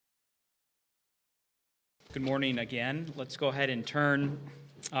Good morning again. Let's go ahead and turn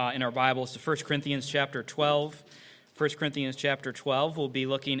in our Bibles to 1 Corinthians chapter 12. 1 Corinthians chapter 12, we'll be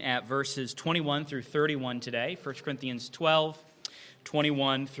looking at verses 21 through 31 today. 1 Corinthians 12,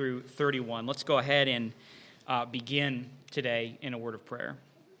 21 through 31. Let's go ahead and begin today in a word of prayer.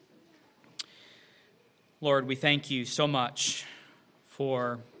 Lord, we thank you so much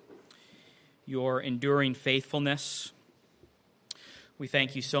for your enduring faithfulness. We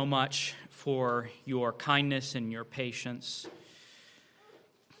thank you so much for your kindness and your patience.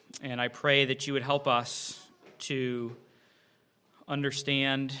 And I pray that you would help us to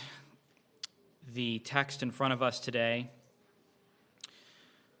understand the text in front of us today.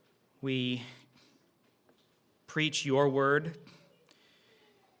 We preach your word,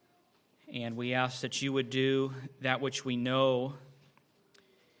 and we ask that you would do that which we know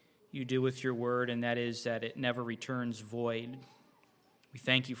you do with your word, and that is that it never returns void. We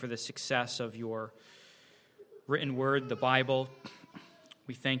thank you for the success of your written word, the Bible.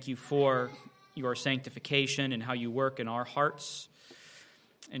 We thank you for your sanctification and how you work in our hearts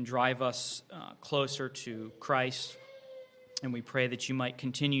and drive us closer to Christ. And we pray that you might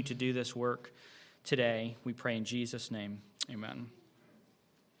continue to do this work today. We pray in Jesus' name. Amen.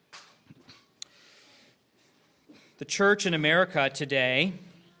 The church in America today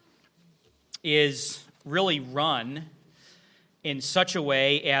is really run in such a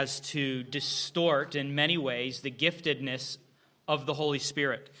way as to distort, in many ways, the giftedness of the Holy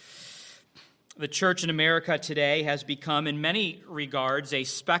Spirit. The church in America today has become, in many regards, a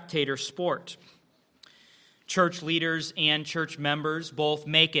spectator sport. Church leaders and church members both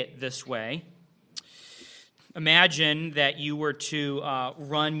make it this way. Imagine that you were to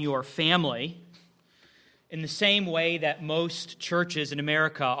run your family in the same way that most churches in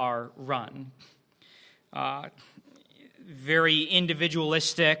America are run. Very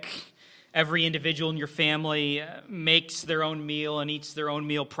individualistic. Every individual in your family makes their own meal and eats their own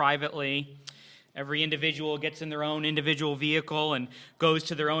meal privately. Every individual gets in their own individual vehicle and goes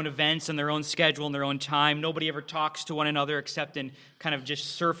to their own events and their own schedule and their own time. Nobody ever talks to one another except in kind of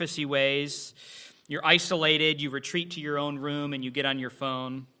just surfacey ways. You're isolated, you retreat to your own room, and you get on your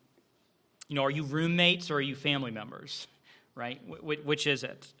phone. You know, are you roommates or are you family members, right? Which is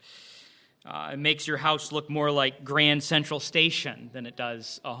it? It makes your house look more like Grand Central Station than it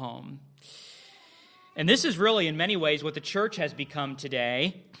does a home. And this is really, in many ways, what the church has become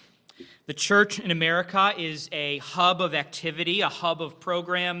today. The church in America is a hub of activity, a hub of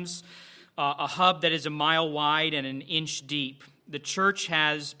programs, a hub that is a mile wide and an inch deep. The church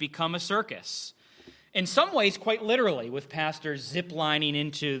has become a circus. In some ways, quite literally, with pastors zip-lining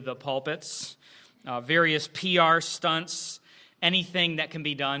into the pulpits, various PR stunts, anything that can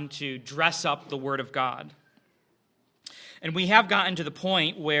be done to dress up the Word of God. And we have gotten to the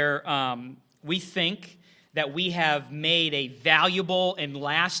point where we think that we have made a valuable and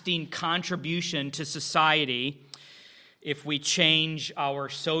lasting contribution to society if we change our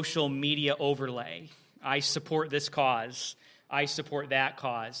social media overlay. I support this cause. I support that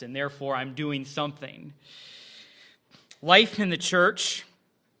cause, and therefore I'm doing something. Life in the church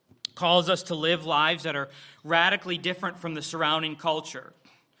calls us to live lives that are radically different from the surrounding culture.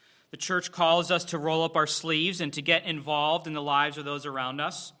 The church calls us to roll up our sleeves and to get involved in the lives of those around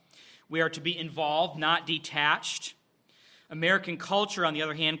us. We are to be involved, not detached. American culture, on the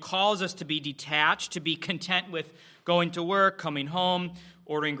other hand, calls us to be detached, to be content with going to work, coming home,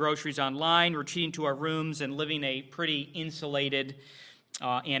 ordering groceries online, retreating to our rooms, and living a pretty insulated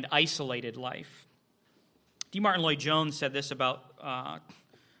and isolated life. D. Martin Lloyd-Jones said this about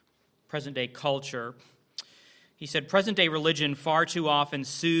present-day culture. He said, present-day religion far too often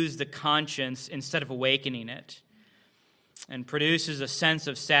soothes the conscience instead of awakening it, and produces a sense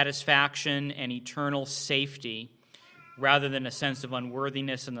of satisfaction and eternal safety rather than a sense of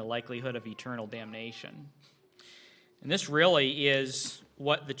unworthiness and the likelihood of eternal damnation. And this really is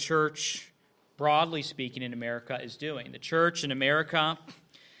what the church, broadly speaking, in America is doing. The church in America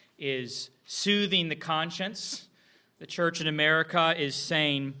is soothing the conscience. The church in America is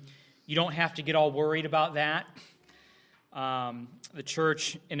saying, you don't have to get all worried about that. The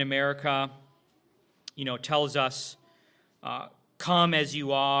church in America, tells us, come as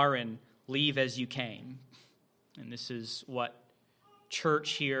you are and leave as you came. And this is what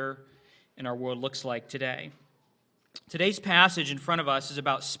church here in our world looks like today. Today's passage in front of us is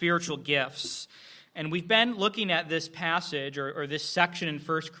about spiritual gifts. And we've been looking at this passage or this section in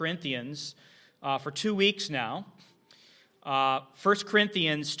 1 Corinthians for 2 weeks now. 1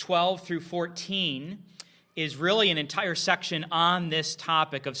 Corinthians 12 through 14 is really an entire section on this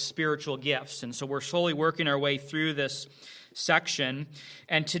topic of spiritual gifts. And so we're slowly working our way through this section.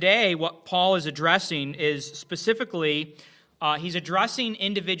 And today, what Paul is addressing is specifically, he's addressing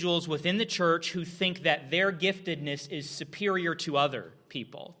individuals within the church who think that their giftedness is superior to other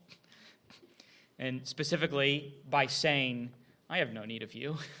people. And specifically by saying, I have no need of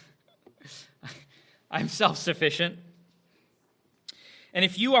you. I'm self-sufficient. And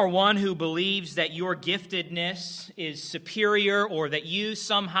if you are one who believes that your giftedness is superior, or that you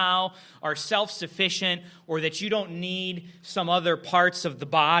somehow are self-sufficient, or that you don't need some other parts of the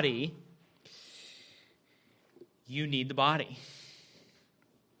body, you need the body.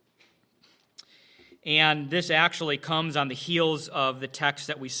 And this actually comes on the heels of the text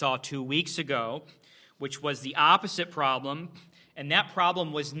that we saw 2 weeks ago, which was the opposite problem. And that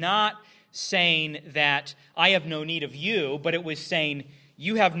problem was not saying that I have no need of you, but it was saying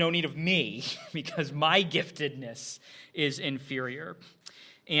you have no need of me because my giftedness is inferior.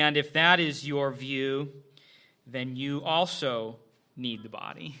 And if that is your view, then you also need the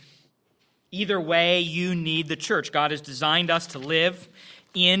body. Either way, you need the church. God has designed us to live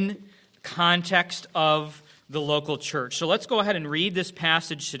in context of the local church. So let's go ahead and read this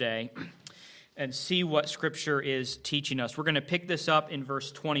passage today and see what Scripture is teaching us. We're going to pick this up in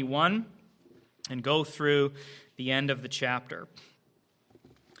verse 21 and go through the end of the chapter.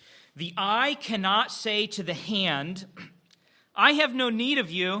 The eye cannot say to the hand, I have no need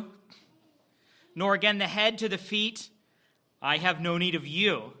of you, nor again the head to the feet, I have no need of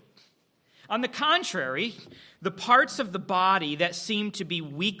you. On the contrary, the parts of the body that seem to be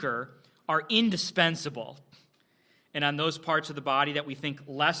weaker are indispensable. And on those parts of the body that we think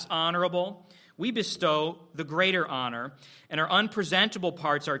less honorable, we bestow the greater honor, and our unpresentable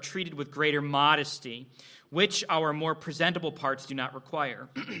parts are treated with greater modesty, which our more presentable parts do not require.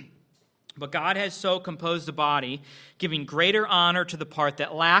 But God has so composed the body, giving greater honor to the part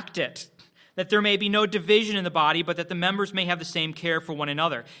that lacked it, that there may be no division in the body, but that the members may have the same care for one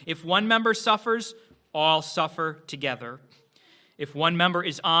another. If one member suffers, all suffer together. If one member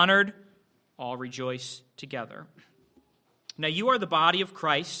is honored, all rejoice together. Now you are the body of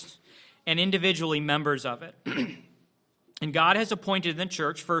Christ, and individually members of it. And God has appointed in the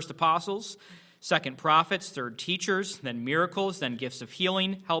church first apostles, second prophets, third teachers, then miracles, then gifts of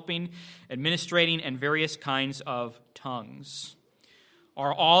healing, helping, administrating, and various kinds of tongues.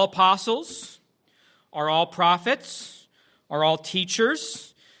 Are all apostles? Are all prophets? Are all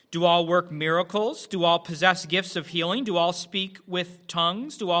teachers? Do all work miracles? Do all possess gifts of healing? Do all speak with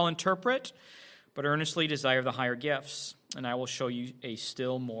tongues? Do all interpret? But earnestly desire the higher gifts, and I will show you a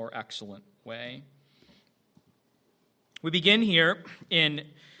still more excellent way. We begin here in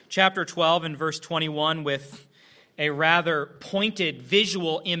chapter 12 and verse 21 with a rather pointed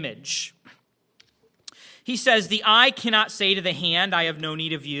visual image. He says, the eye cannot say to the hand, I have no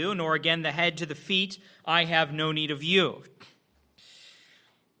need of you, nor again the head to the feet, I have no need of you.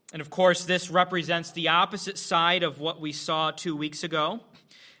 And of course, this represents the opposite side of what we saw 2 weeks ago.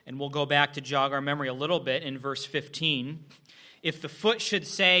 And we'll go back to jog our memory a little bit in verse 15. If the foot should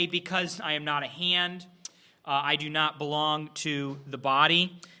say, because I am not a hand, I do not belong to the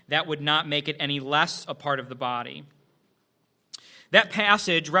body, that would not make it any less a part of the body. That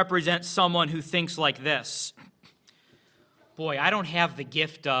passage represents someone who thinks like this. Boy, I don't have the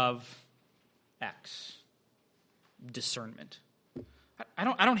gift of X, discernment. I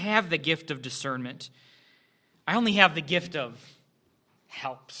don't have the gift of discernment. I only have the gift of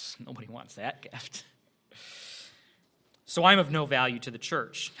helps. Nobody wants that gift. So I'm of no value to the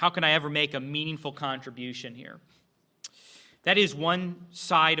church. How can I ever make a meaningful contribution here? That is one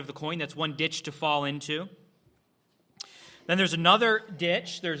side of the coin. That's one ditch to fall into. Then there's another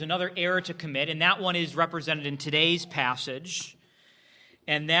ditch. There's another error to commit, and that one is represented in today's passage.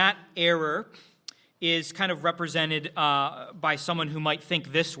 And that error is kind of represented by someone who might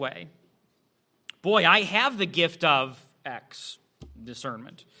think this way. Boy, I have the gift of X,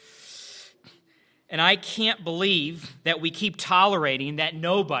 discernment. And I can't believe that we keep tolerating that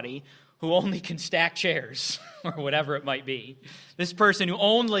nobody who only can stack chairs or whatever it might be. This person who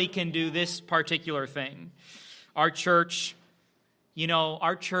only can do this particular thing. Our church,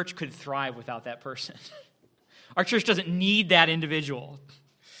 our church could thrive without that person. Our church doesn't need that individual.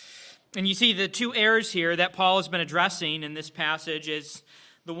 And you see the two errors here that Paul has been addressing in this passage is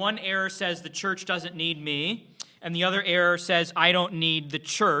the one error says the church doesn't need me, and the other error says I don't need the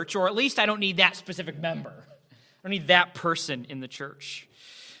church, or at least I don't need that specific member. I don't need that person in the church.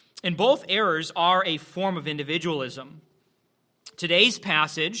 And both errors are a form of individualism. Today's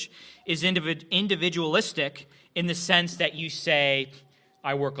passage is individualistic in the sense that you say,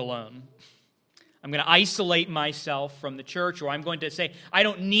 I work alone. I'm going to isolate myself from the church, or I'm going to say, I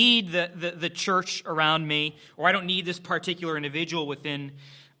don't need the church around me, or I don't need this particular individual within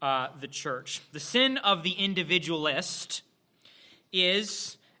the church. The sin of the individualist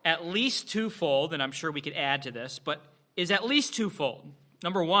is at least twofold, and I'm sure we could add to this, but is at least twofold.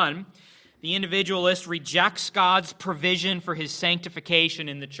 Number one, the individualist rejects God's provision for his sanctification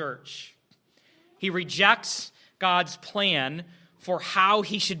in the church. He rejects God's plan for how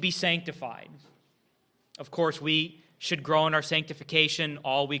he should be sanctified. Of course, we should grow in our sanctification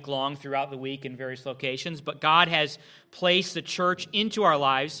all week long throughout the week in various locations, but God has placed the church into our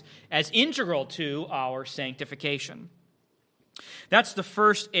lives as integral to our sanctification. That's the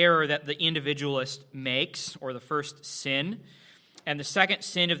first error that the individualist makes, or the first sin. And the second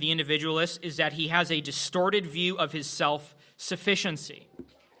sin of the individualist is that he has a distorted view of his self-sufficiency.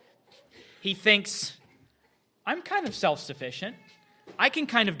 He thinks, I'm kind of self-sufficient. I can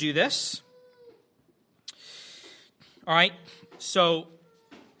kind of do this. All right, so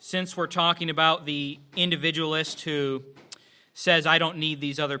since we're talking about the individualist who says, I don't need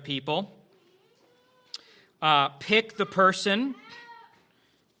these other people, pick the person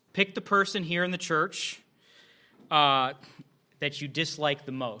here in the church that you dislike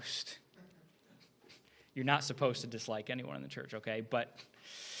the most. You're not supposed to dislike anyone in the church, okay? But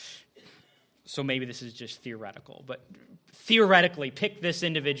so maybe this is just theoretical, but theoretically, pick this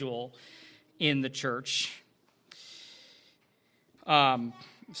individual in the church. Some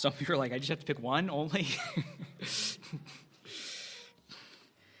of you are like, I just have to pick one only.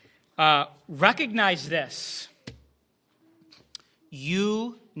 Recognize this.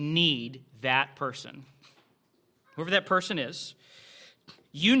 You need that person. Whoever that person is.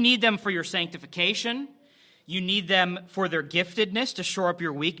 You need them for your sanctification. You need them for their giftedness to shore up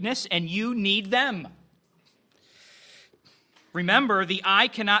your weakness, and you need them. Remember, the eye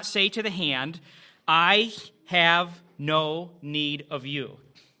cannot say to the hand, I have no need of you.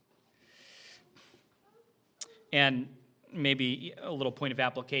 And maybe a little point of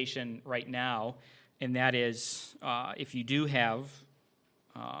application right now, and that is if you do have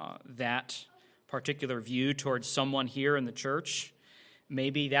that particular view towards someone here in the church,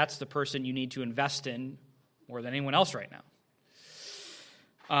 maybe that's the person you need to invest in more than anyone else right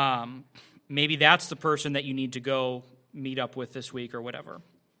now. Maybe that's the person that you need to go meet up with this week or whatever.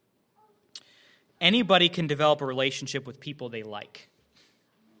 Anybody can develop a relationship with people they like.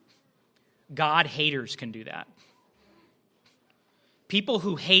 God haters can do that. People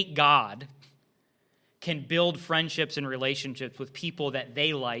who hate God can build friendships and relationships with people that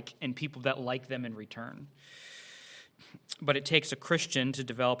they like and people that like them in return. But it takes a Christian to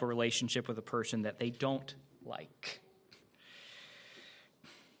develop a relationship with a person that they don't like.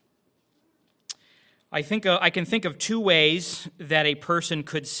 I can think of two ways that a person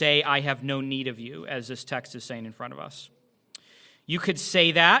could say, I have no need of you, as this text is saying in front of us. You could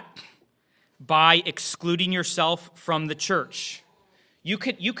say that by excluding yourself from the church. You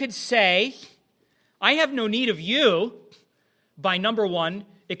could say, I have no need of you, by number one,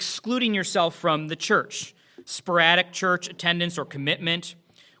 excluding yourself from the church. Sporadic church attendance or commitment,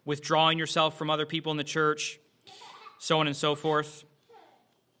 withdrawing yourself from other people in the church, so on and so forth.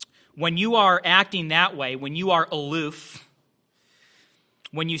 When you are acting that way, when you are aloof,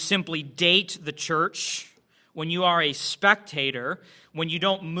 when you simply date the church, when you are a spectator, when you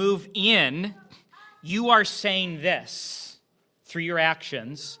don't move in, you are saying this through your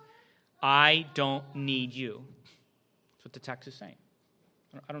actions, I don't need you. That's what the text is saying.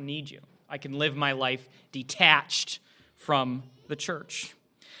 I don't need you. I can live my life detached from the church.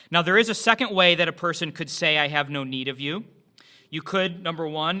 Now, there is a second way that a person could say, I have no need of you. You could, number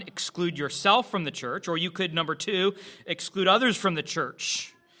one, exclude yourself from the church, or you could, number two, exclude others from the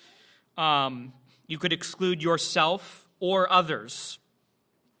church. You could exclude yourself or others.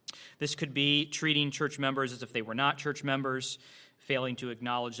 This could be treating church members as if they were not church members, failing to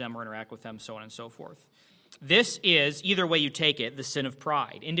acknowledge them or interact with them, so on and so forth. This is, either way you take it, the sin of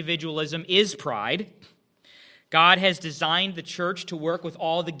pride. Individualism is pride. God has designed the church to work with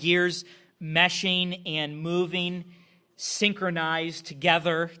all the gears meshing and moving, synchronized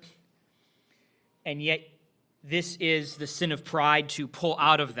together, and yet this is the sin of pride to pull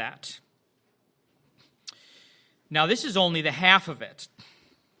out of that. Now, this is only the half of it,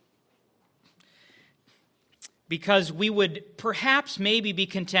 because we would perhaps maybe be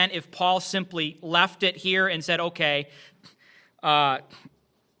content if Paul simply left it here and said, okay, we'll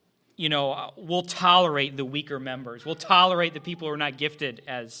tolerate the weaker members. We'll tolerate the people who are not gifted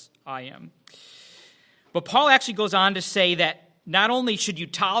as I am. But Paul actually goes on to say that not only should you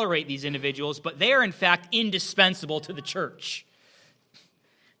tolerate these individuals, but they are in fact indispensable to the church.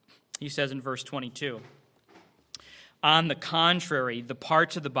 He says in verse 22, "On the contrary, the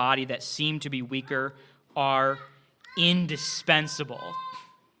parts of the body that seem to be weaker are indispensable."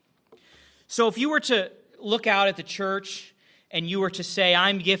 So if you were to look out at the church and you were to say,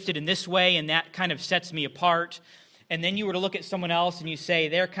 "I'm gifted in this way and that kind of sets me apart," and then you were to look at someone else and you say,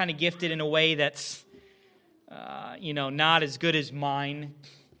 "They're kind of gifted in a way that's, not as good as mine,"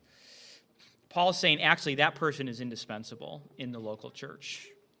 Paul's saying actually that person is indispensable in the local church.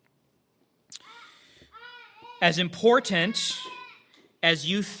 As important as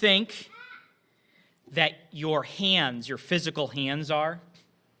you think that your hands, your physical hands are,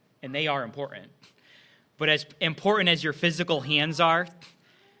 and they are important, but as important as your physical hands are,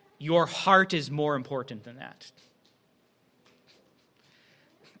 your heart is more important than that.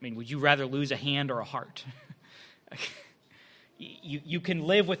 I mean, would you rather lose a hand or a heart? You can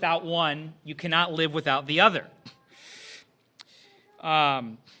live without one. You cannot live without the other.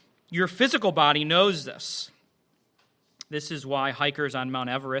 Your physical body knows this. This is why hikers on Mount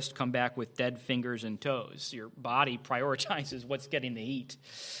Everest come back with dead fingers and toes. Your body prioritizes what's getting the heat.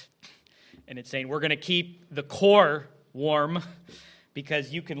 And it's saying, we're going to keep the core warm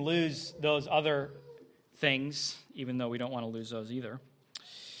because you can lose those other things, even though we don't want to lose those either.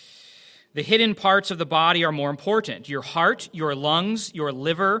 The hidden parts of the body are more important. Your heart, your lungs, your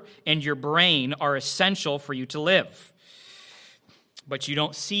liver, and your brain are essential for you to live. But you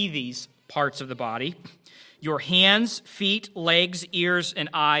don't see these parts of the body. Your hands, feet, legs, ears, and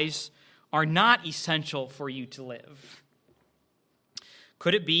eyes are not essential for you to live.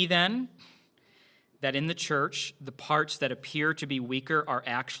 Could it be then that in the church, the parts that appear to be weaker are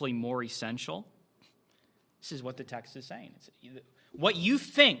actually more essential? This is what the text is saying. What you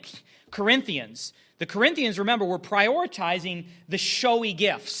think, the Corinthians, remember, were prioritizing the showy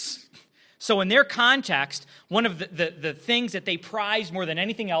gifts. So in their context, one of the things that they prized more than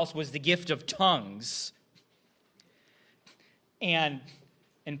anything else was the gift of tongues. And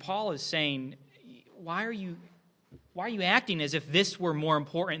Paul is saying, why are you acting as if this were more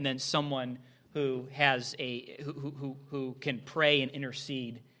important than someone who has who can pray and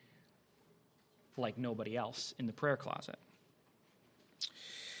intercede like nobody else in the prayer closet?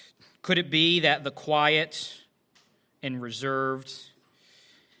 Could it be that the quiet and reserved,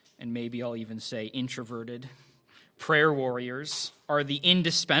 and maybe I'll even say introverted, prayer warriors are the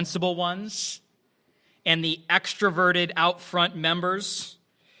indispensable ones, and the extroverted out front members,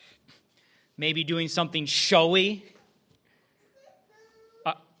 maybe doing something showy?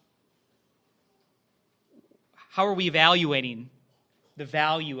 How are we evaluating the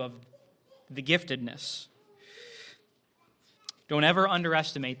value of the giftedness? Don't ever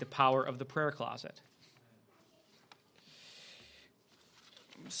underestimate the power of the prayer closet.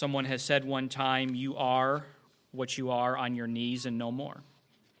 Someone has said one time, you are what you are on your knees and no more.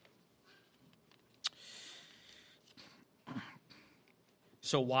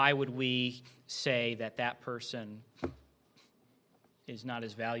 So why would we say that that person is not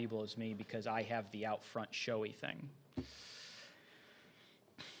as valuable as me because I have the out front showy thing?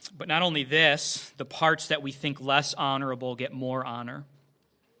 But not only this, the parts that we think less honorable get more honor.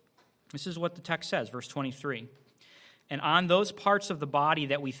 This is what the text says, verse 23. And on those parts of the body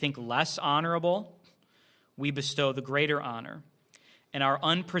that we think less honorable, we bestow the greater honor. And our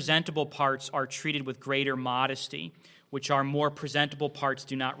unpresentable parts are treated with greater modesty, which our more presentable parts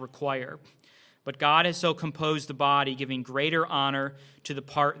do not require. But God has so composed the body, giving greater honor to the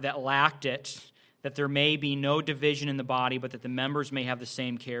part that lacked it, that there may be no division in the body, but that the members may have the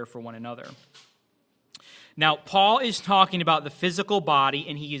same care for one another. Now, Paul is talking about the physical body,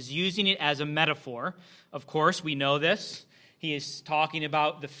 and he is using it as a metaphor. Of course, we know this. He is talking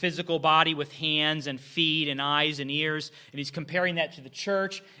about the physical body with hands and feet and eyes and ears, and he's comparing that to the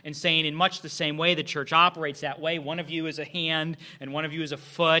church and saying in much the same way the church operates that way. One of you is a hand, and one of you is a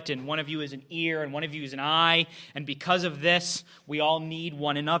foot, and one of you is an ear, and one of you is an eye, and because of this, we all need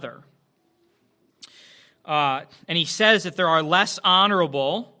one another. And he says that there are less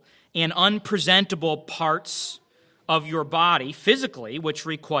honorable and unpresentable parts of your body physically which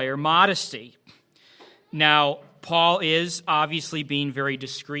require modesty. Now, Paul is obviously being very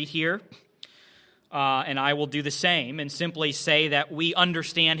discreet here, and I will do the same and simply say that we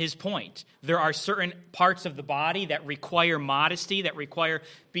understand his point. There are certain parts of the body that require modesty, that require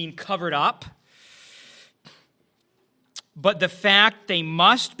being covered up, but the fact they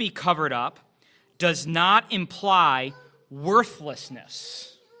must be covered up does not imply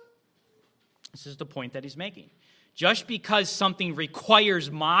worthlessness. This is the point that he's making. Just because something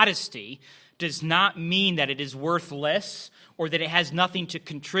requires modesty does not mean that it is worthless or that it has nothing to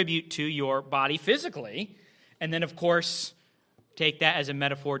contribute to your body physically. And then, of course, Take that as a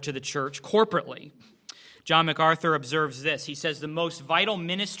metaphor to the church corporately. John MacArthur observes this. He says, the most vital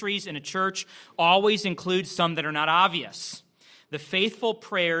ministries in a church always include some that are not obvious. The faithful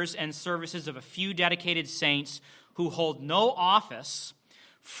prayers and services of a few dedicated saints who hold no office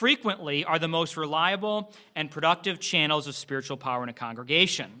frequently are the most reliable and productive channels of spiritual power in a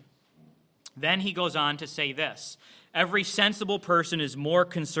congregation. Then he goes on to say this: every sensible person is more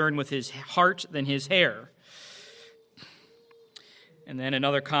concerned with his heart than his hair. And then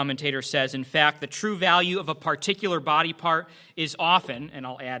another commentator says, in fact, the true value of a particular body part is often, and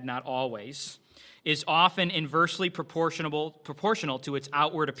I'll add not always, is often inversely proportional to its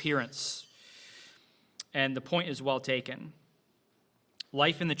outward appearance. And the point is well taken.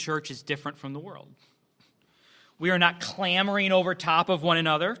 Life in the church is different from the world. We are not clamoring over top of one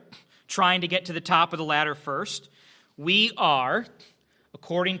another, trying to get to the top of the ladder first. We are,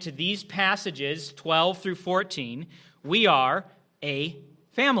 according to these passages, 12 through 14, we are a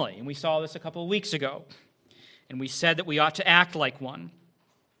family. And we saw this a couple of weeks ago. And we said that we ought to act like one.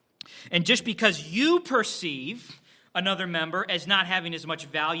 And just because you perceive another member as not having as much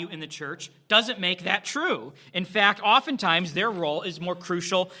value in the church doesn't make that true. In fact, oftentimes their role is more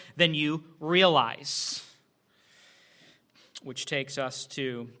crucial than you realize. Which takes us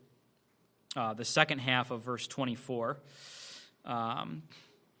to the second half of verse 24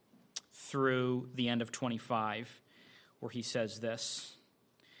 through the end of 25. Where he says this: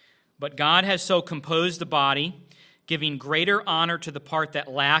 but God has so composed the body, giving greater honor to the part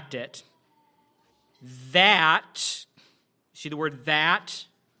that lacked it, that, see the word that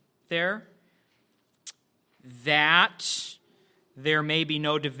there? That there may be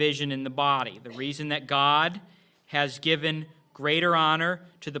no division in the body. The reason that God has given greater honor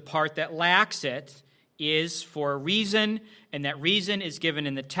to the part that lacks it is for a reason, and that reason is given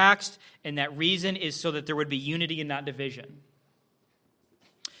in the text, and that reason is so that there would be unity and not division.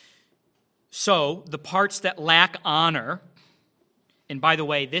 So, the parts that lack honor, and by the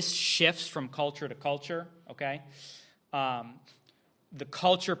way, this shifts from culture to culture, okay? The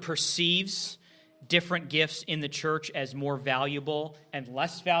culture perceives different gifts in the church as more valuable and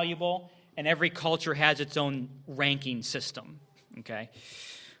less valuable, and every culture has its own ranking system, okay?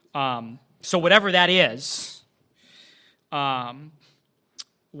 So whatever that is,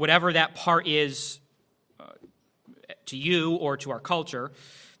 whatever that part is to you or to our culture,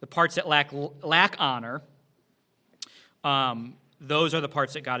 the parts that lack honor, those are the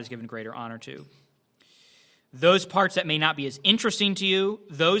parts that God has given greater honor to. Those parts that may not be as interesting to you,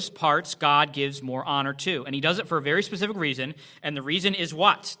 those parts God gives more honor to. And he does it for a very specific reason, and the reason is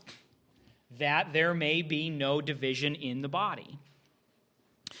what? That there may be no division in the body.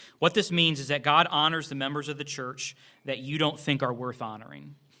 What this means is that God honors the members of the church that you don't think are worth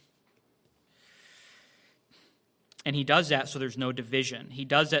honoring. And he does that so there's no division. He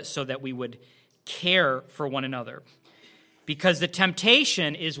does that so that we would care for one another. Because the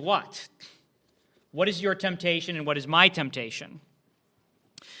temptation is what? What is your temptation and what is my temptation?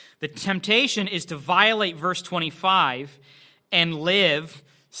 The temptation is to violate verse 25 and live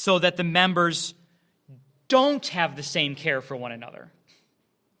so that the members don't have the same care for one another.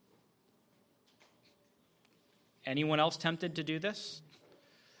 Anyone else tempted to do this?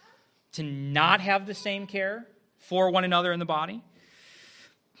 To not have the same care for one another in the body?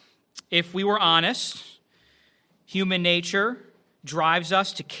 If we were honest, human nature drives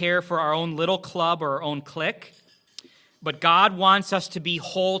us to care for our own little club or our own clique, but God wants us to be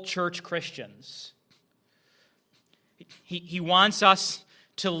whole church Christians. He wants us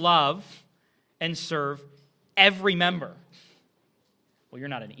to love and serve every member. Well, you're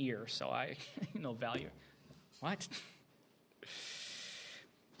not an ear, so I no value. What?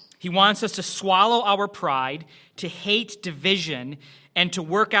 He wants us to swallow our pride, to hate division, and to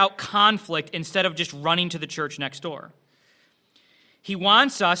work out conflict instead of just running to the church next door. He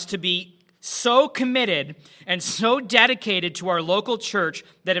wants us to be so committed and so dedicated to our local church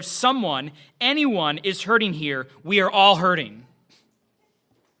that if someone, anyone, is hurting here, we are all hurting.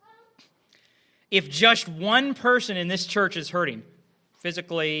 If just one person in this church is hurting,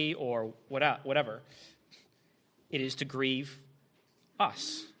 physically or whatever, it is to grieve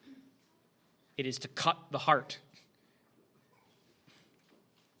us. It is to cut the heart.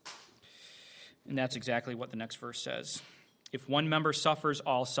 And that's exactly what the next verse says. If one member suffers,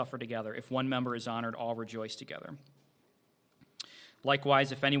 all suffer together. If one member is honored, all rejoice together.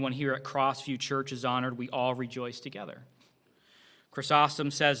 Likewise, if anyone here at Crossview Church is honored, we all rejoice together.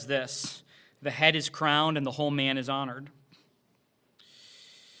 Chrysostom says this: the head is crowned and the whole man is honored.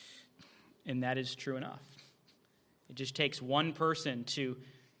 And that is true enough. It just takes one person to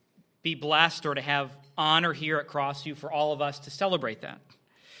be blessed or to have honor here at Crossview for all of us to celebrate that.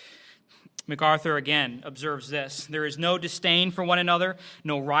 MacArthur again observes this: there is no disdain for one another,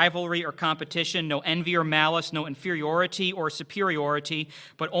 no rivalry or competition, no envy or malice, no inferiority or superiority,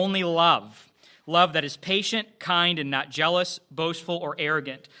 but only love. Love that is patient, kind, and not jealous, boastful, or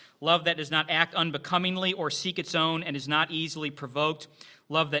arrogant. Love that does not act unbecomingly or seek its own and is not easily provoked.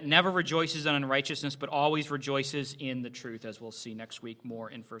 Love that never rejoices in unrighteousness, but always rejoices in the truth, as we'll see next week more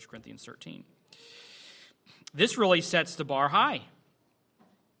in 1 Corinthians 13. This really sets the bar high,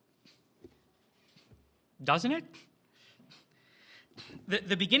 doesn't it?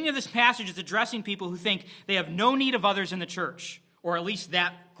 The beginning of this passage is addressing people who think they have no need of others in the church, or at least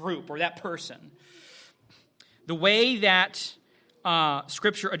that group or that person. The way that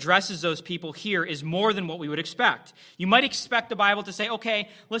Scripture addresses those people here is more than what we would expect. You might expect the Bible to say, okay,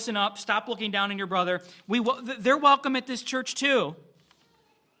 listen up, stop looking down on your brother. They're welcome at this church too.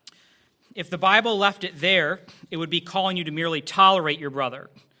 If the Bible left it there, it would be calling you to merely tolerate your brother.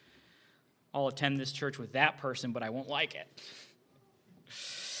 I'll attend this church with that person, but I won't like it.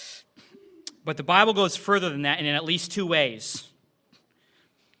 But the Bible goes further than that in at least two ways.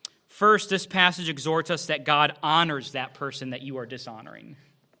 First, this passage exhorts us that God honors that person that you are dishonoring.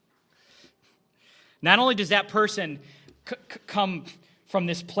 Not only does that person come from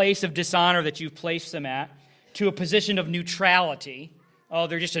this place of dishonor that you've placed them at to a position of neutrality. Oh,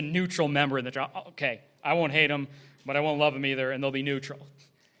 they're just a neutral member in the church. Okay, I won't hate them, but I won't love them either, and they'll be neutral.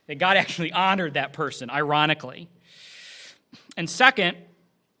 That God actually honored that person, ironically. And second,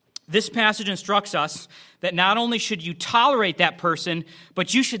 this passage instructs us that not only should you tolerate that person,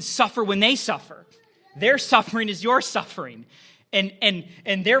 but you should suffer when they suffer. Their suffering is your suffering,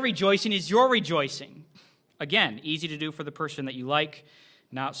 and their rejoicing is your rejoicing. Again, easy to do for the person that you like,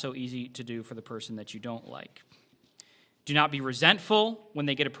 not so easy to do for the person that you don't like. Do not be resentful when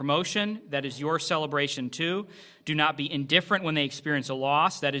they get a promotion. That is your celebration too. Do not be indifferent when they experience a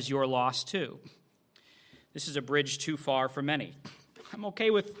loss. That is your loss too. This is a bridge too far for many. I'm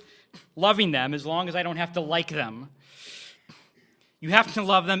okay with loving them as long as I don't have to like them. You have to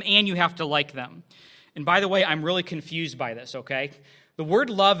love them and you have to like them. And by the way, I'm really confused by this, okay? The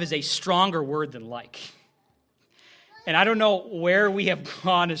word love is a stronger word than like. And I don't know where we have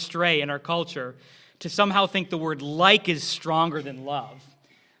gone astray in our culture to somehow think the word like is stronger than love.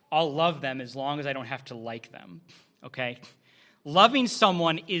 I'll love them as long as I don't have to like them, okay? Loving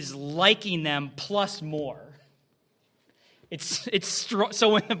someone is liking them plus more. So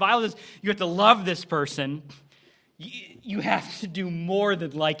when the Bible says you have to love this person, you have to do more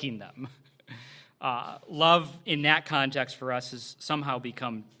than liking them. Love in that context for us has somehow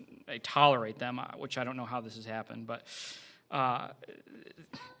become I tolerate them, which I don't know how this has happened, but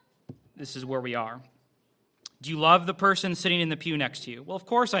this is where we are. Do you love the person sitting in the pew next to you? Well, of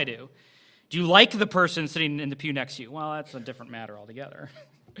course I do. Do you like the person sitting in the pew next to you? Well, that's a different matter altogether.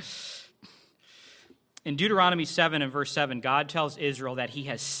 In Deuteronomy 7 and verse 7, God tells Israel that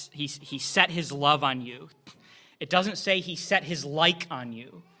he set his love on you. It doesn't say he set his like on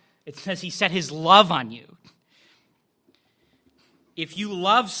you. It says he set his love on you. If you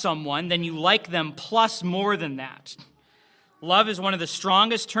love someone, then you like them plus more than that. Love is one of the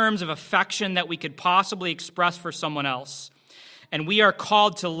strongest terms of affection that we could possibly express for someone else. And we are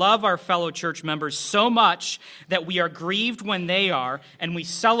called to love our fellow church members so much that we are grieved when they are, and we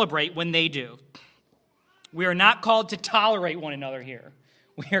celebrate when they do. We are not called to tolerate one another here.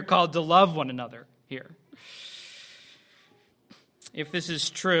 We are called to love one another here. If this is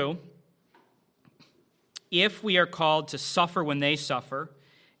true, if we are called to suffer when they suffer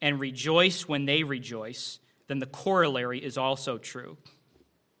and rejoice when they rejoice, then the corollary is also true.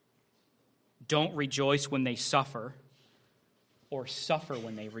 Don't rejoice when they suffer or suffer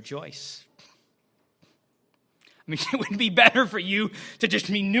when they rejoice. I mean, it would be better for you to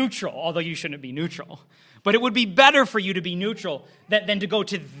just be neutral, although you shouldn't be neutral. But it would be better for you to be neutral than to go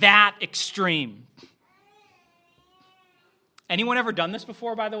to that extreme. Anyone ever done this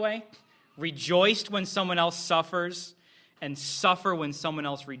before, by the way? Rejoiced when someone else suffers and suffer when someone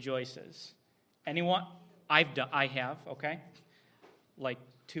else rejoices. Anyone? I have, okay? Like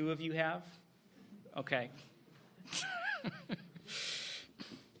 2 of you have? Okay.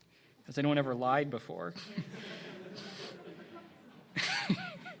 Has anyone ever lied before?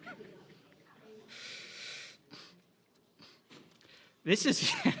 This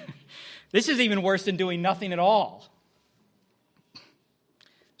is even worse than doing nothing at all.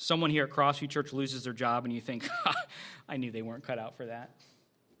 Someone here at Crossview Church loses their job and you think, I knew they weren't cut out for that.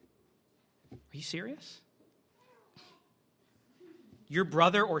 Are you serious? Your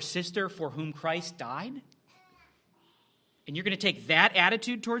brother or sister for whom Christ died? And you're going to take that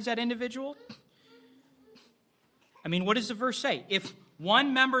attitude towards that individual? I mean, what does the verse say? If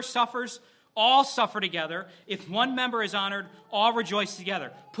one member suffers, all suffer together. If one member is honored, all rejoice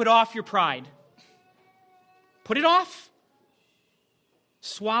together. Put off your pride. Put it off.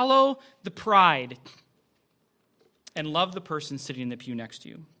 Swallow the pride and love the person sitting in the pew next to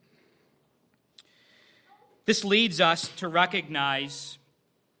you. This leads us to recognize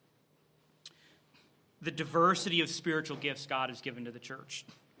the diversity of spiritual gifts God has given to the church.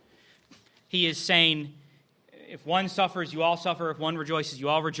 He is saying, if one suffers, you all suffer. If one rejoices, you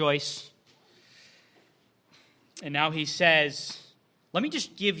all rejoice. And now he says, let me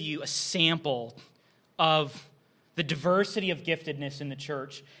just give you a sample of the diversity of giftedness in the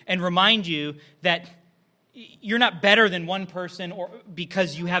church and remind you that you're not better than one person or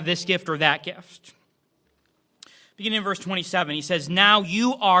because you have this gift or that gift. Beginning in verse 27, he says, now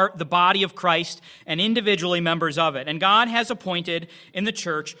you are the body of Christ and individually members of it. And God has appointed in the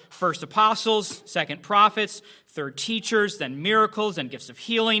church first apostles, second prophets, third teachers, then miracles and gifts of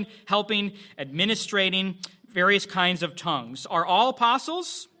healing, helping, administrating, various kinds of tongues. Are all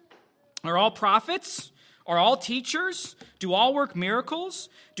apostles? Are all prophets? Are all teachers? Do all work miracles?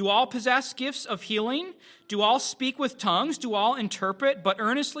 Do all possess gifts of healing? Do all speak with tongues? Do all interpret? But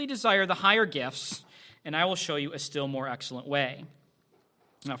earnestly desire the higher gifts, and I will show you a still more excellent way.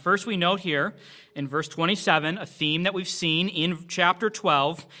 Now, first we note here in verse 27 a theme that we've seen in chapter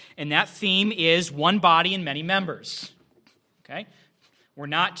 12, and that theme is one body and many members. Okay? We're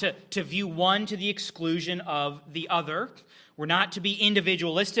not to view one to the exclusion of the other. We're not to be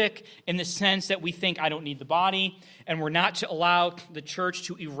individualistic in the sense that we think, I don't need the body, and we're not to allow the church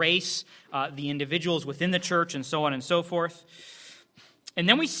to erase the individuals within the church, and so on and so forth. And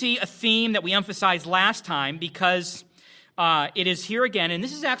then we see a theme that we emphasized last time because it is here again, and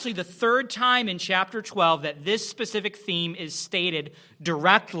this is actually the third time in chapter 12 that this specific theme is stated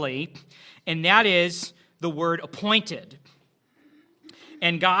directly, and that is the word appointed.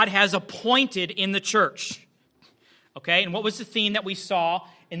 And God has appointed in the church. Okay, and what was the theme that we saw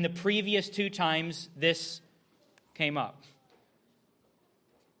in the previous two times this came up?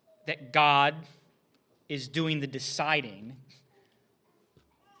 That God is doing the deciding.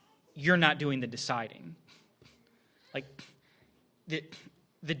 You're not doing the deciding. Like,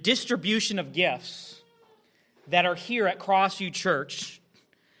 the distribution of gifts that are here at Crossview Church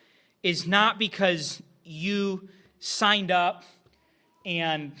is not because you signed up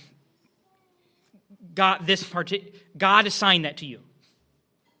and God assigned that to you.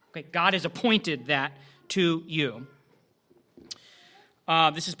 Okay, God has appointed that to you.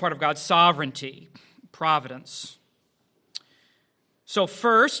 This is part of God's sovereignty, providence. So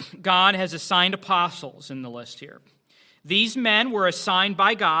first, God has assigned apostles in the list here. These men were assigned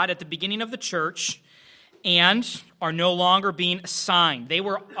by God at the beginning of the church and are no longer being assigned. They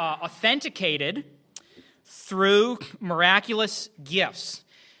were authenticated through miraculous gifts.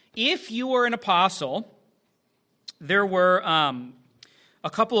 If you were an apostle, there were a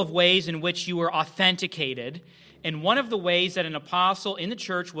couple of ways in which you were authenticated. And one of the ways that an apostle in the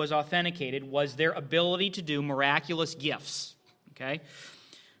church was authenticated was their ability to do miraculous gifts. Okay?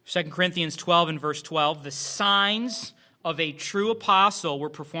 2 Corinthians 12 and verse 12, the signs of a true apostle were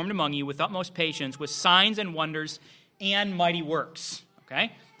performed among you with utmost patience, with signs and wonders and mighty works.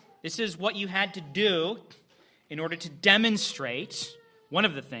 Okay? This is what you had to do in order to demonstrate, one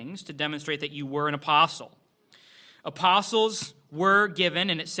of the things, to demonstrate that you were an apostle. Apostles were given,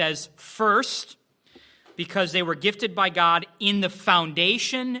 and it says first, because they were gifted by God in the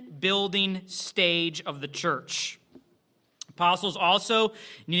foundation building stage of the church. Apostles also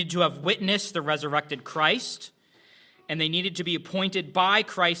needed to have witnessed the resurrected Christ, and they needed to be appointed by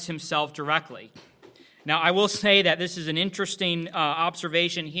Christ himself directly. Now, I will say that this is an interesting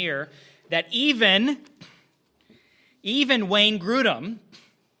observation here, that even Wayne Grudem,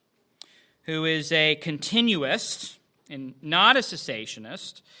 who is a continuist and not a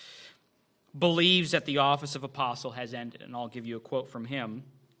cessationist, believes that the office of apostle has ended. And I'll give you a quote from him.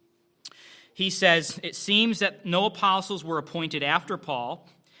 He says, it seems that no apostles were appointed after Paul,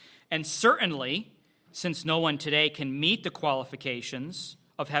 and certainly, since no one today can meet the qualifications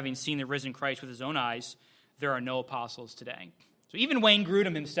of having seen the risen Christ with his own eyes, there are no apostles today. So even Wayne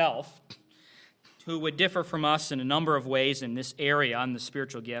Grudem himself, who would differ from us in a number of ways in this area on the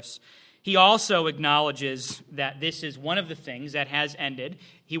spiritual gifts, he also acknowledges that this is one of the things that has ended.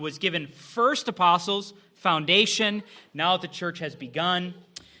 He was given first apostles, foundation. Now that the church has begun,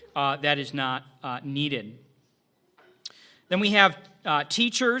 that is not needed. Then we have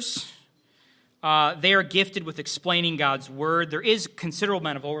teachers. They are gifted with explaining God's word. There is considerable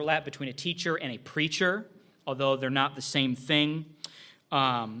amount of overlap between a teacher and a preacher. although they're not the same thing.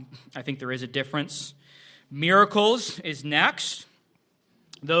 I think there is a difference. Miracles is next.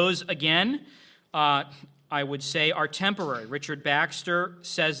 Those, again, I would say are temporary. Richard Baxter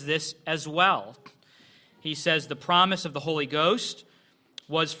says this as well. He says the promise of the Holy Ghost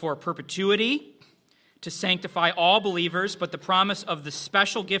was for perpetuity, to sanctify all believers, but the promise of the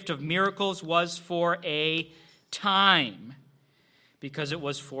special gift of miracles was for a time, because it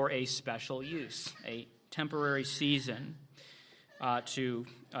was for a special use, a temporary season, to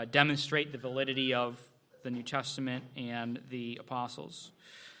demonstrate the validity of the New Testament and the apostles.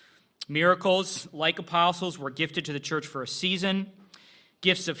 Miracles, like apostles, were gifted to the church for a season.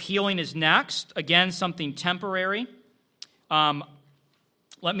 Gifts of healing is next. Again, something temporary.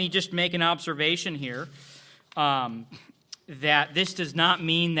 Let me just make an observation here that this does not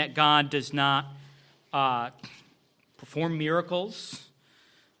mean that God does not perform miracles.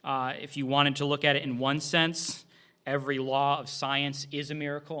 If you wanted to look at it in one sense, every law of science is a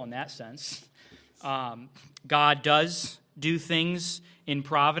miracle in that sense. God does do things in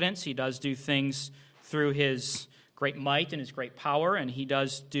providence. He does do things through his great might and his great power, and he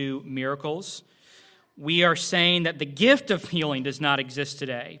does do miracles. We are saying that the gift of healing does not exist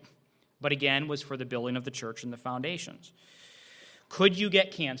today, but again was for the building of the church and the foundations. Could you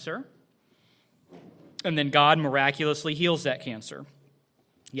get cancer, and then God miraculously heals that cancer?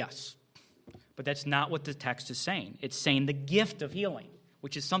 Yes. But that's not what the text is saying. It's saying the gift of healing,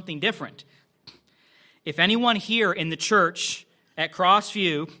 which is something different. If anyone here in the church at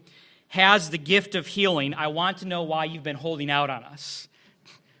Crossview has the gift of healing, I want to know why you've been holding out on us.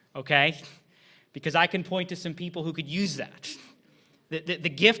 Okay? Because I can point to some people who could use that. The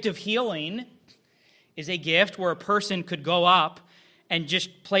gift of healing is a gift where a person could go up and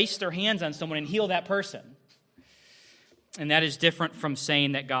just place their hands on someone and heal that person. And that is different from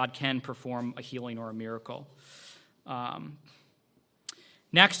saying that God can perform a healing or a miracle.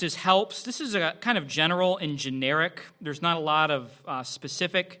 Next is helps. This is a kind of general and generic. There's not a lot of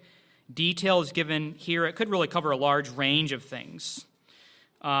specific details given here. It could really cover a large range of things.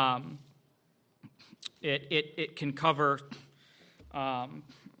 It can cover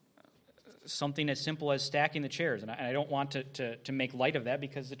something as simple as stacking the chairs, and I don't want to make light of that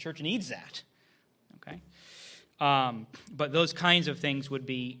because the church needs that. Okay, but those kinds of things would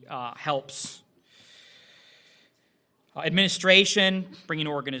be helps. Administration, bringing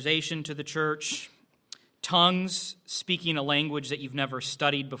organization to the church. Tongues, speaking a language that you've never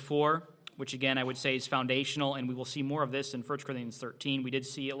studied before, which again I would say is foundational, and we will see more of this in 1 Corinthians 13. We did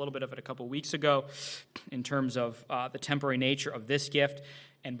see a little bit of it a couple weeks ago in terms of the temporary nature of this gift.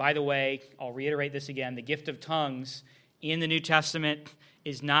 And by the way, I'll reiterate this again, the gift of tongues in the New Testament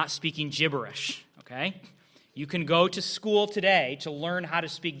is not speaking gibberish, okay? You can go to school today to learn how to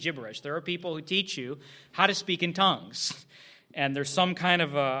speak gibberish. There are people who teach you how to speak in tongues. And there's some kind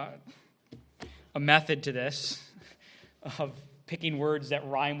of a method to this of picking words that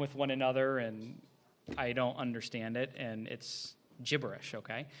rhyme with one another, and I don't understand it, and it's gibberish,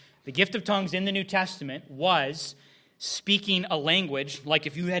 okay? The gift of tongues in the New Testament was speaking a language, like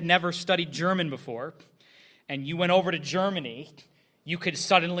if you had never studied German before, and you went over to Germany, you could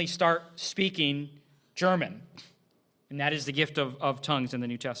suddenly start speaking German. And that is the gift of tongues in the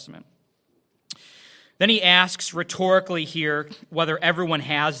New Testament. Then he asks rhetorically here whether everyone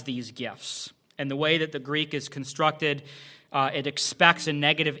has these gifts. And the way that the Greek is constructed, it expects a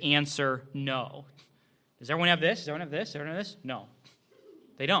negative answer, no. Does everyone have this? Does everyone have this? Does everyone have this? No.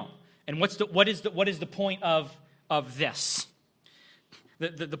 They don't. And what is the point of this?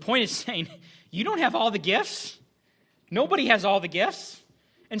 The point is saying, you don't have all the gifts. Nobody has all the gifts.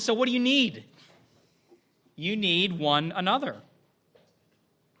 And so what do you need? You need one another.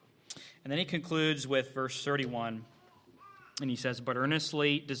 And then he concludes with verse 31, and he says, but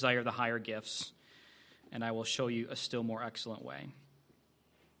earnestly desire the higher gifts, and I will show you a still more excellent way.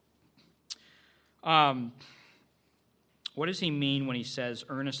 What does he mean when he says,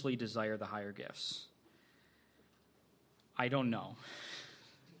 earnestly desire the higher gifts? I don't know.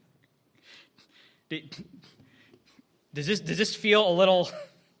 Does this feel a little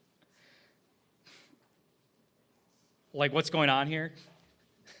like what's going on here?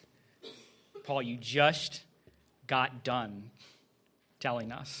 Paul, you just got done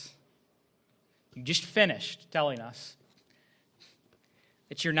telling us. You just finished telling us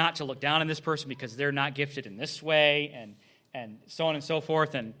that you're not to look down on this person because they're not gifted in this way, and so on and so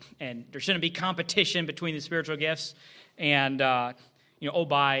forth, and there shouldn't be competition between the spiritual gifts, and by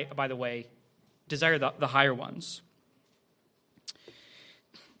the way, desire the higher ones.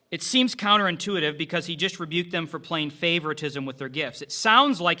 It seems counterintuitive because he just rebuked them for playing favoritism with their gifts. It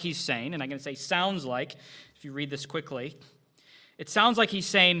sounds like he's saying, and I'm going to say sounds like, if you read this quickly. It sounds like he's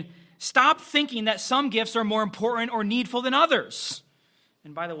saying, stop thinking that some gifts are more important or needful than others.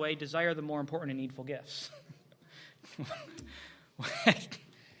 And by the way, desire the more important and needful gifts.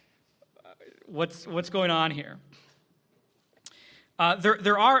 What's going on here?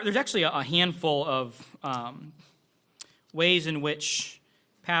 There's actually a handful of ways in which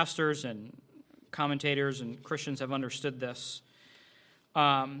pastors and commentators and Christians have understood this.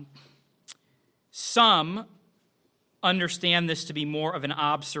 Some understand this to be more of an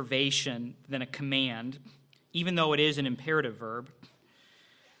observation than a command, even though it is an imperative verb.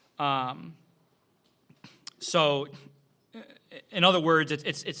 So, in other words,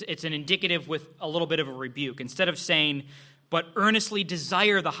 it's an indicative with a little bit of a rebuke. Instead of saying, but earnestly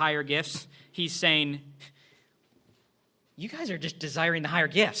desire the higher gifts, he's saying, you guys are just desiring the higher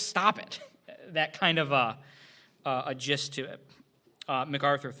gifts. Stop it. That kind of a gist to it.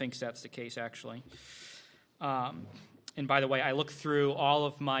 MacArthur thinks that's the case, actually. And by the way, I looked through all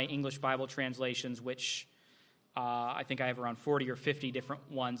of my English Bible translations, which I think I have around 40 or 50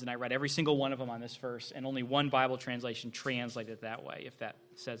 different ones, and I read every single one of them on this verse, and only one Bible translation translated it that way, if that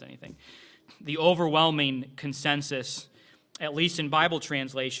says anything. The overwhelming consensus, at least in Bible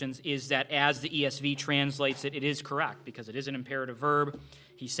translations, is that as the ESV translates it, it is correct, because it is an imperative verb.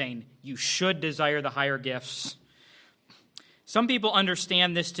 He's saying, you should desire the higher gifts. Some people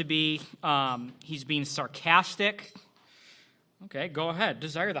understand this to be, he's being sarcastic. Okay, go ahead,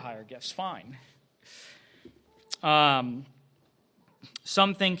 desire the higher gifts, fine. Some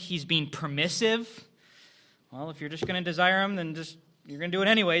think he's being permissive. Well, if you're just going to desire them, then you're going to do it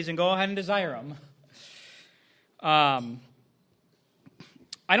anyways, and go ahead and desire them.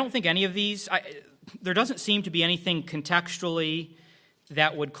 I don't think any of these, there doesn't seem to be anything contextually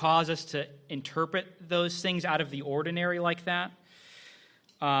that would cause us to interpret those things out of the ordinary like that.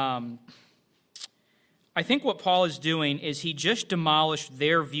 I think what Paul is doing is he just demolished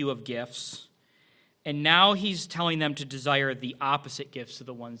their view of gifts, and now he's telling them to desire the opposite gifts of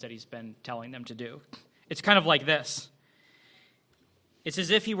the ones that he's been telling them to do. It's kind of like this. It's as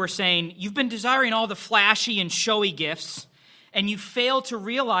if he were saying, you've been desiring all the flashy and showy gifts, and you fail to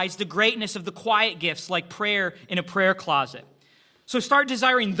realize the greatness of the quiet gifts like prayer in a prayer closet. So start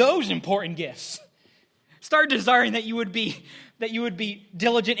desiring those important gifts. Start desiring that you would be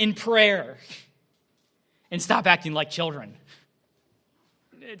diligent in prayer, and stop acting like children.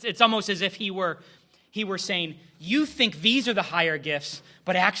 It's almost as if he were saying, you think these are the higher gifts,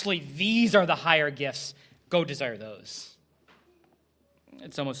 but actually these are the higher gifts. Go desire those.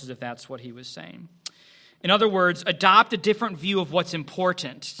 It's almost as if that's what he was saying. In other words, adopt a different view of what's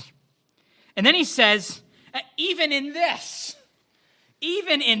important. And then he says, even in this,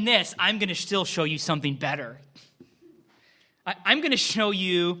 I'm going to still show you something better. I'm going to show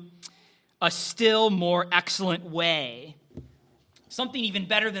you a still more excellent way. Something even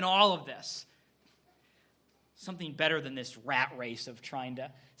better than all of this. Something better than this rat race of trying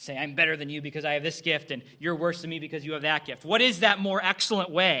to say, I'm better than you because I have this gift, and you're worse than me because you have that gift. What is that more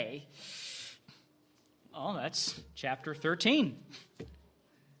excellent way? Oh, that's chapter 13.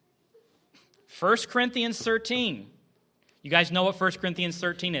 1 Corinthians 13. You guys know what 1 Corinthians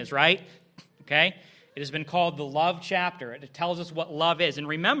 13 is, right? Okay? It has been called the love chapter. It tells us what love is. And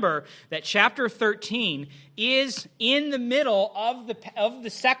remember that chapter 13 is in the middle of the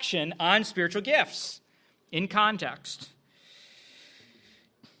section on spiritual gifts, in context.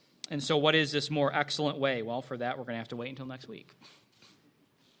 And so what is this more excellent way? Well, for that, we're going to have to wait until next week,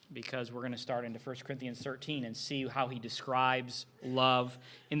 because we're going to start into 1 Corinthians 13 and see how he describes love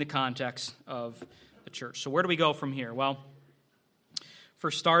in the context of the church. So where do we go from here? Well,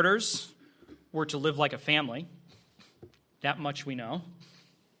 for starters, we're to live like a family. That much we know.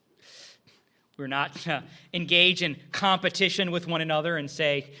 We're not to engage in competition with one another and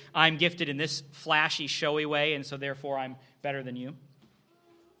say, I'm gifted in this flashy, showy way, and so therefore I'm better than you.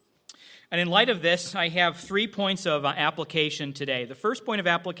 And in light of this, I have 3 points of application today. The first point of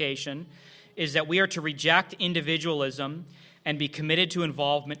application is that we are to reject individualism and be committed to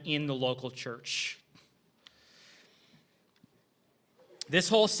involvement in the local church. This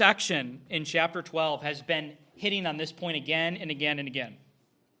whole section in chapter 12 has been hitting on this point again and again and again.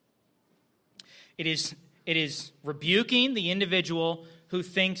 It is rebuking the individual who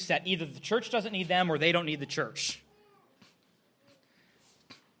thinks that either the church doesn't need them or they don't need the church.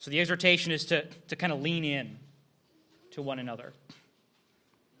 So the exhortation is to kind of lean in to one another.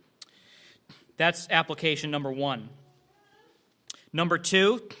 That's application number 1. Number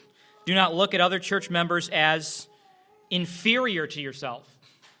 2, do not look at other church members as inferior to yourself.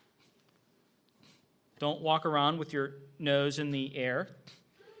 Don't walk around with your nose in the air.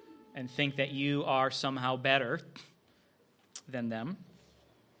 and think that you are somehow better than them.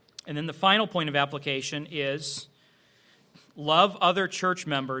 And then the final point of application is love other church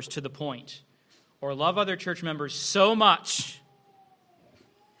members to the point, or love other church members so much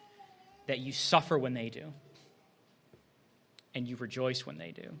that you suffer when they do, and you rejoice when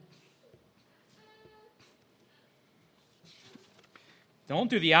they do. Don't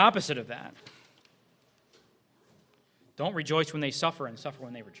do the opposite of that. Don't rejoice when they suffer and suffer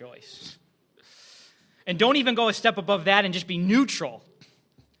when they rejoice. And don't even go a step above that and just be neutral.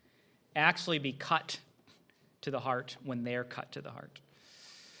 Actually be cut to the heart when they're cut to the heart.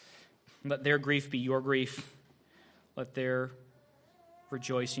 Let their grief be your grief. Let their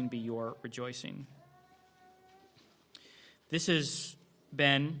rejoicing be your rejoicing. This has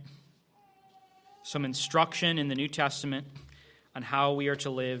been some instruction in the New Testament on how we are to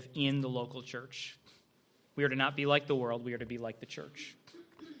live in the local church. We are to not be like the world, we are to be like the church.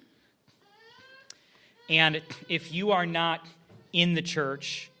 And if you are not in the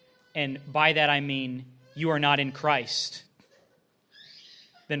church, and by that I mean you are not in Christ,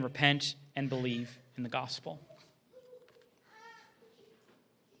 then repent and believe in the gospel.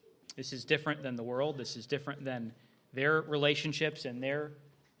 This is different than the world. This is different than their relationships and their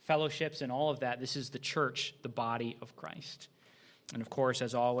fellowships and all of that. This is the church, the body of Christ. And of course,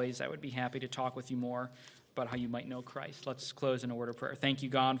 as always, I would be happy to talk with you more about how you might know Christ. Let's close in a word of prayer. Thank you,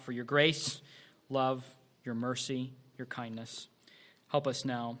 God, for your grace, love, your mercy, your kindness. Help us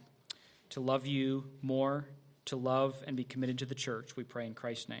now to love you more, to love and be committed to the church. We pray in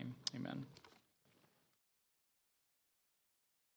Christ's name. Amen.